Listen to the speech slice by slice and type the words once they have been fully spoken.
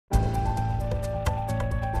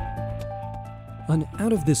an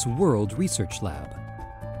out-of-this-world research lab.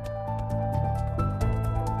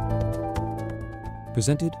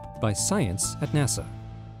 Presented by Science at NASA.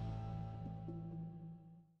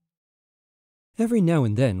 Every now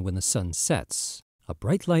and then when the sun sets, a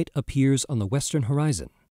bright light appears on the western horizon.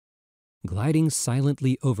 Gliding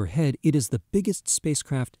silently overhead, it is the biggest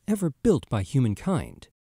spacecraft ever built by humankind,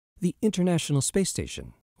 the International Space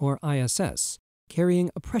Station, or ISS, carrying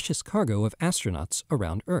a precious cargo of astronauts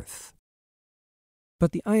around Earth.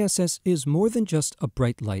 But the ISS is more than just a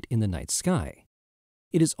bright light in the night sky.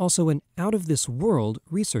 It is also an out-of-this-world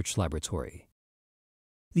research laboratory.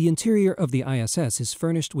 The interior of the ISS is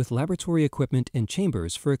furnished with laboratory equipment and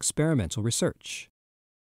chambers for experimental research.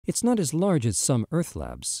 It's not as large as some Earth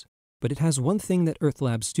labs, but it has one thing that Earth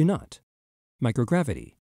labs do not: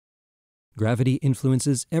 microgravity. Gravity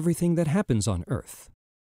influences everything that happens on Earth.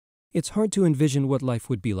 It's hard to envision what life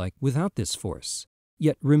would be like without this force,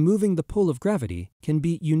 yet removing the pull of gravity can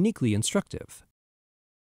be uniquely instructive.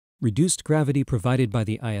 Reduced gravity provided by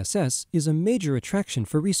the ISS is a major attraction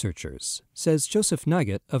for researchers, says Joseph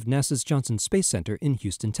Nugget of NASA's Johnson Space Center in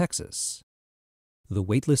Houston, Texas. The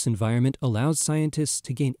weightless environment allows scientists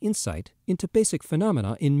to gain insight into basic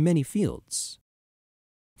phenomena in many fields.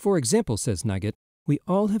 For example, says Nugget, we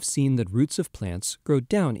all have seen that roots of plants grow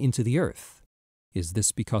down into the earth. Is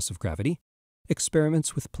this because of gravity?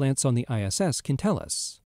 Experiments with plants on the ISS can tell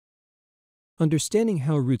us. Understanding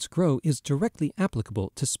how roots grow is directly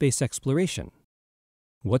applicable to space exploration.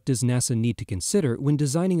 What does NASA need to consider when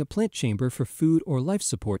designing a plant chamber for food or life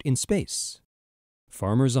support in space?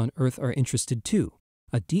 Farmers on Earth are interested too.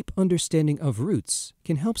 A deep understanding of roots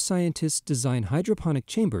can help scientists design hydroponic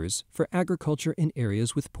chambers for agriculture in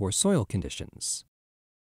areas with poor soil conditions.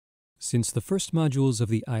 Since the first modules of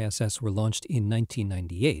the ISS were launched in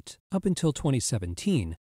 1998, up until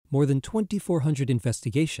 2017, more than 2,400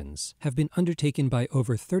 investigations have been undertaken by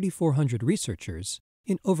over 3,400 researchers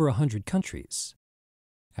in over 100 countries.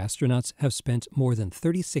 Astronauts have spent more than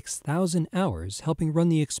 36,000 hours helping run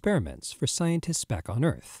the experiments for scientists back on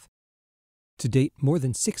Earth. To date, more than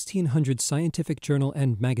 1,600 scientific journal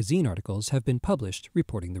and magazine articles have been published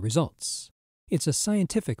reporting the results. It's a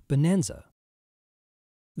scientific bonanza.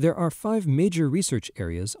 There are 5 major research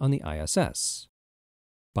areas on the ISS: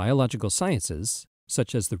 biological sciences,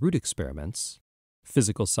 such as the root experiments,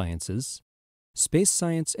 physical sciences, space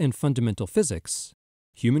science and fundamental physics,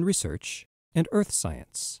 human research, and earth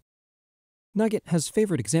science. Nugget has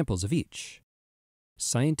favorite examples of each.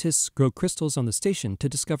 Scientists grow crystals on the station to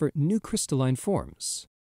discover new crystalline forms.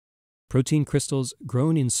 Protein crystals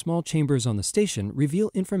grown in small chambers on the station reveal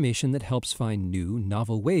information that helps find new,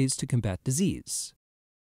 novel ways to combat disease.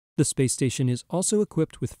 The space station is also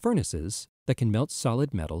equipped with furnaces that can melt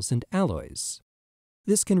solid metals and alloys.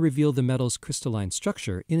 This can reveal the metal's crystalline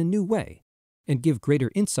structure in a new way and give greater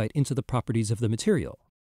insight into the properties of the material.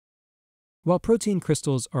 While protein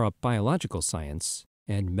crystals are a biological science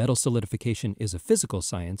and metal solidification is a physical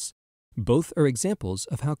science, both are examples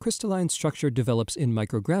of how crystalline structure develops in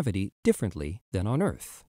microgravity differently than on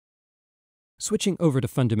Earth. Switching over to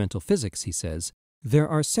fundamental physics, he says, there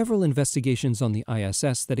are several investigations on the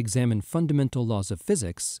ISS that examine fundamental laws of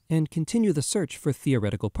physics and continue the search for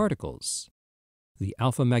theoretical particles. The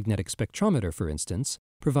alpha magnetic spectrometer, for instance,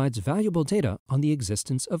 provides valuable data on the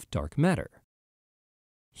existence of dark matter.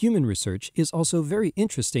 Human research is also very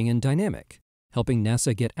interesting and dynamic, helping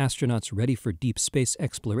NASA get astronauts ready for deep space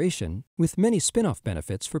exploration with many spin-off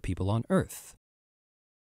benefits for people on Earth.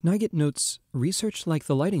 Nugget notes, research like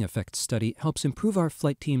the lighting effect study helps improve our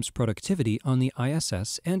flight team's productivity on the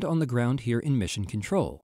ISS and on the ground here in Mission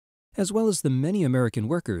Control, as well as the many American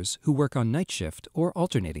workers who work on night shift or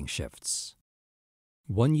alternating shifts.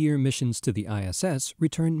 One-year missions to the ISS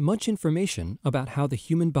return much information about how the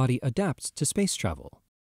human body adapts to space travel,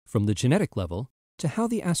 from the genetic level to how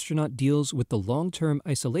the astronaut deals with the long-term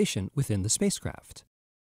isolation within the spacecraft.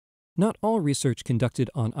 Not all research conducted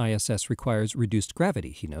on ISS requires reduced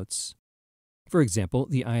gravity, he notes. For example,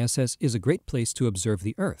 the ISS is a great place to observe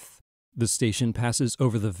the Earth. The station passes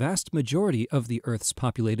over the vast majority of the Earth's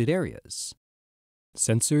populated areas.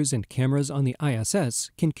 Sensors and cameras on the ISS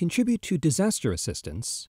can contribute to disaster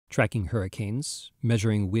assistance, tracking hurricanes,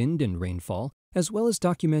 measuring wind and rainfall, as well as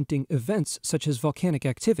documenting events such as volcanic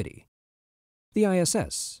activity. The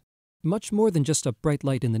ISS, much more than just a bright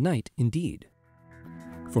light in the night, indeed.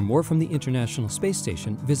 For more from the International Space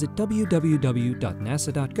Station, visit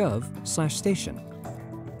www.nasa.gov/station.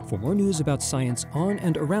 For more news about science on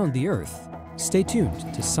and around the Earth, stay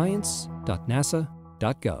tuned to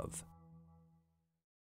science.nasa.gov.